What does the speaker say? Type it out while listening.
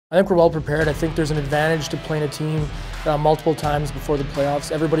I think we're well prepared. I think there's an advantage to playing a team multiple times before the playoffs.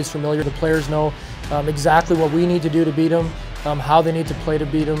 Everybody's familiar. The players know exactly what we need to do to beat them, how they need to play to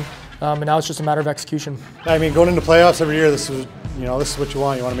beat them, and now it's just a matter of execution. I mean, going into playoffs every year, this is what you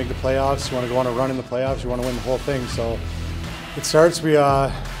want. You want to make the playoffs. You want to go on a run in the playoffs. You want to win the whole thing. So it starts. We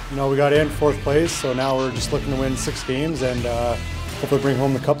got in 4th place. So now we're just looking to win 6 games and hopefully bring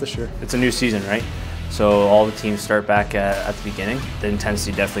home the cup this year. It's a new season, right? So all the teams start back at the beginning. The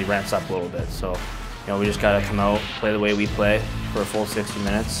intensity definitely ramps up a little bit. So, we just got to come out, play the way we play for a full 60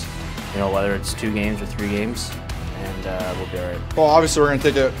 minutes, whether it's 2 games or 3 games, and we'll be all right. Well, obviously we're going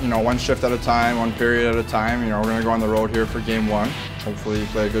to take it, one shift at a time, one period at a time. We're going to go on the road here for game 1. Hopefully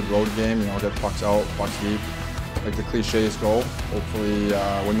play a good road game, get pucks out, pucks deep, like the cliches go. Hopefully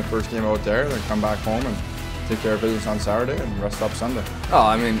win the first game out there, then come back home and take care of business on Saturday and rest up Sunday. Oh,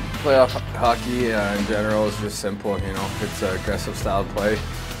 I mean, playoff hockey in general is just simple, It's an aggressive style of play.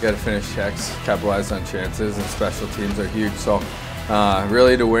 You got to finish checks, capitalize on chances, and special teams are huge. So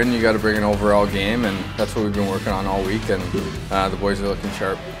really to win, you got to bring an overall game, and that's what we've been working on all week, and the boys are looking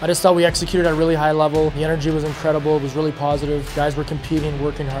sharp. I just thought we executed at a really high level. The energy was incredible. It was really positive. Guys were competing,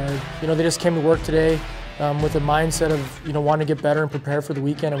 working hard. They just came to work today with a mindset of wanting to get better and prepare for the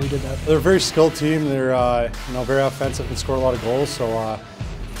weekend, and we did that. They're a very skilled team. They're very offensive and score a lot of goals. So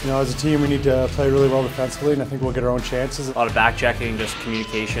as a team, we need to play really well defensively, and I think we'll get our own chances. A lot of back checking, just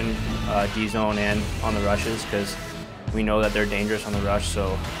communication, D-zone and on the rushes, because we know that they're dangerous on the rush,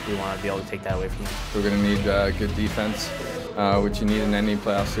 so we want to be able to take that away from them. We're going to need good defense, which you need in any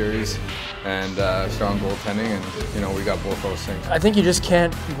playoff series, and strong goaltending, and we got both those things. I think you just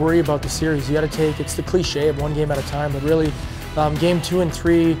can't worry about the series. You got to take, it's the cliche of one game at a time, but really game 2 and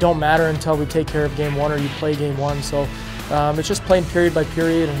 3 don't matter until we take care of game 1 or you play game 1. So it's just playing period by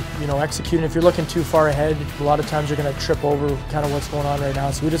period and executing. If you're looking too far ahead, a lot of times you're going to trip over kind of what's going on right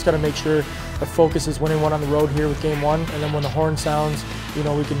now. So we just got to make sure our focus is winning one on the road here with game 1, and then when the horn sounds, we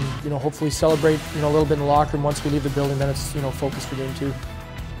can hopefully celebrate a little bit in the locker room. Once we leave the building, then it's focus for game 2.